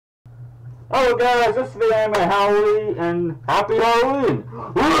Oh guys, this is the Anime Halloween, and happy Halloween!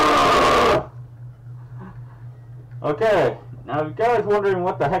 Okay, now you guys wondering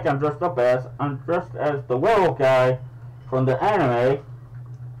what the heck I'm dressed up as. I'm dressed as the werewolf guy from the anime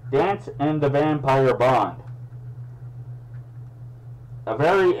Dance in the Vampire Bond. A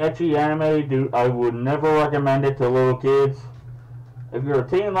very ecchi anime, I would never recommend it to little kids. If you're a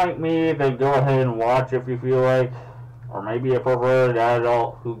teen like me, then go ahead and watch if you feel like. Or maybe a perverted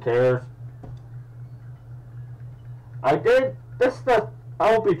adult, who cares?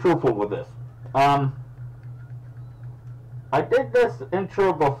 I'll be truthful with this. I did this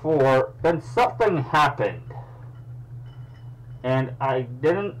intro before, then something happened. And I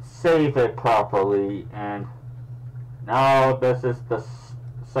didn't save it properly, and now this is the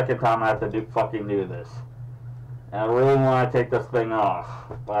second time I have to do this. And I really want to take this thing off,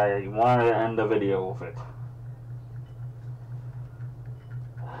 but I wanted to end the video with it.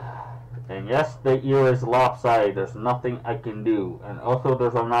 And yes, the ear is lopsided. There's nothing I can do. And also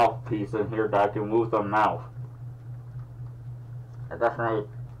there's a mouthpiece in here that I can move the mouth. And that's my...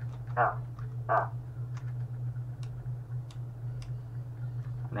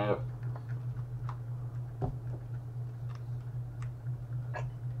 Now...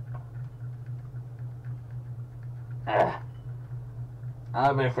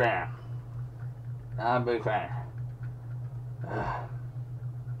 I'm a big fan. I'm a big fan.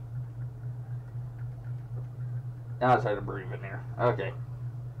 Now it's hard to breathe in here. Okay.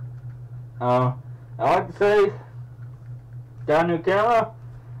 I like to say, got a new camera.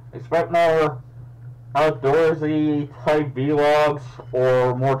 Expect more outdoorsy type vlogs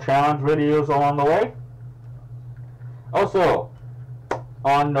or more challenge videos along the way. Also,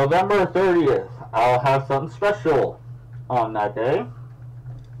 on November 30th, I'll have something special on that day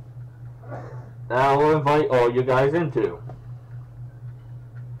that I will invite all you guys into.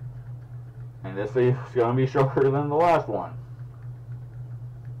 And this video is going to be shorter than the last one.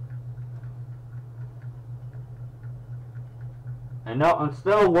 And no, I'm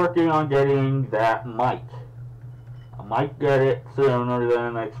still working on getting that mic. I might get it sooner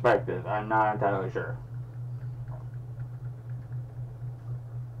than expected. I'm not entirely sure.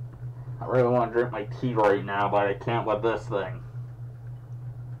 I really want to drink my tea right now, but I can't with this thing.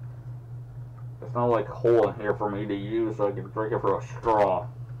 There's no like hole in here for me to use so I can drink it through a straw.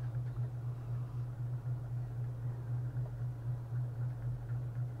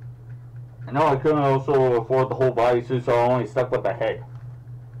 I know I couldn't also afford the whole bodysuit, so I only stuck with the head.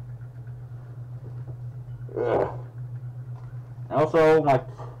 Ugh. And also,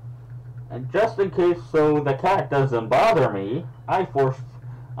 and just in case so the cat doesn't bother me, I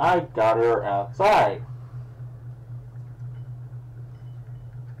got her outside.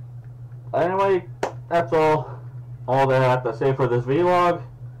 Anyway, that's all that I have to say for this vlog.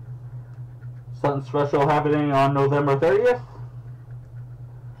 Something special happening on November 30th.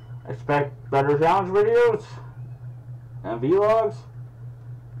 Expect better challenge videos and vlogs.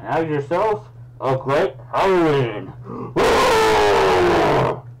 And have yourself a great Halloween.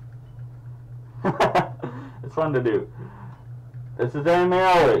 It's fun to do. This is Anime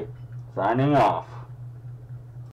Alley, signing off.